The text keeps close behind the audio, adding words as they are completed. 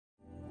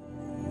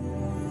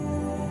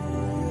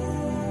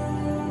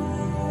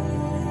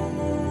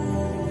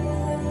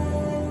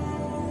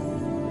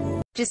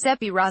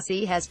Giuseppe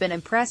Rossi has been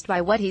impressed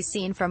by what he's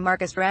seen from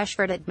Marcus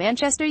Rashford at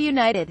Manchester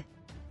United.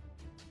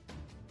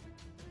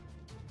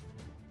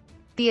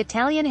 The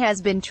Italian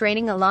has been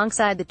training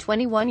alongside the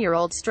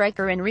 21-year-old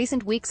striker in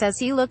recent weeks as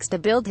he looks to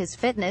build his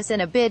fitness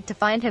in a bid to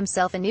find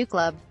himself a new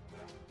club.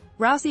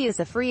 Rossi is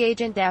a free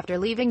agent after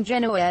leaving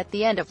Genoa at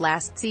the end of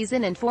last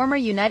season, and former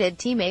United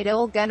teammate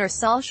Ole Gunnar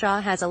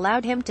Solskjaer has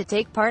allowed him to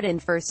take part in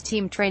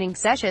first-team training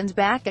sessions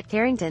back at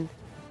Carrington.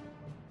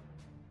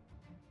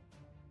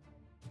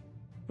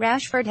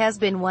 Rashford has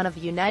been one of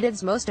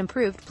United's most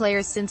improved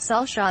players since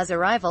Solskjaer's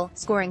arrival,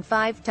 scoring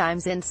 5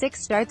 times in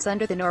 6 starts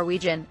under the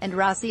Norwegian, and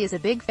Rossi is a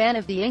big fan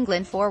of the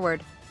England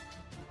forward.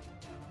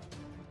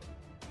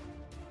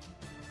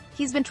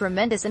 He's been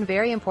tremendous and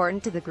very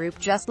important to the group,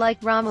 just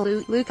like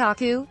Romelu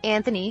Lukaku,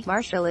 Anthony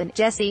Martial and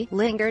Jesse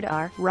Lingard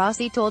are,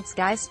 Rossi told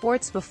Sky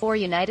Sports before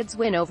United's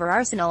win over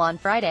Arsenal on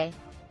Friday.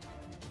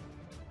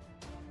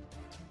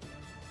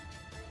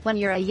 When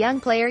you're a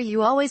young player,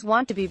 you always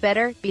want to be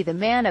better, be the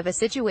man of a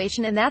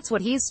situation, and that's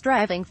what he's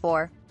striving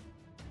for.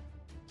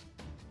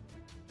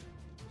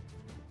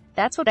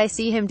 That's what I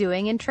see him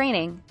doing in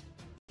training.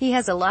 He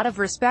has a lot of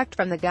respect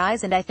from the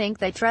guys and I think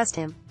they trust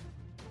him.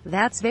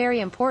 That's very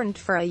important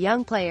for a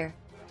young player.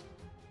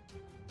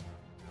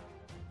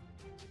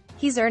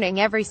 He's earning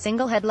every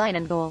single headline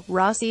and goal.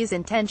 Rossi's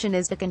intention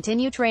is to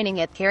continue training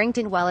at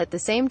Carrington while at the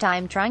same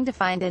time trying to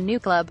find a new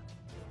club.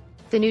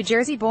 The New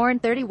Jersey-born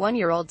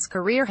 31-year-old's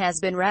career has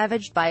been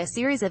ravaged by a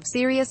series of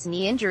serious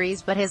knee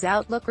injuries, but his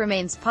outlook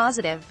remains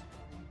positive.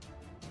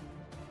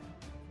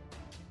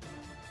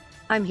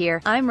 "I'm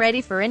here, I'm ready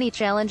for any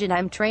challenge, and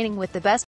I'm training with the best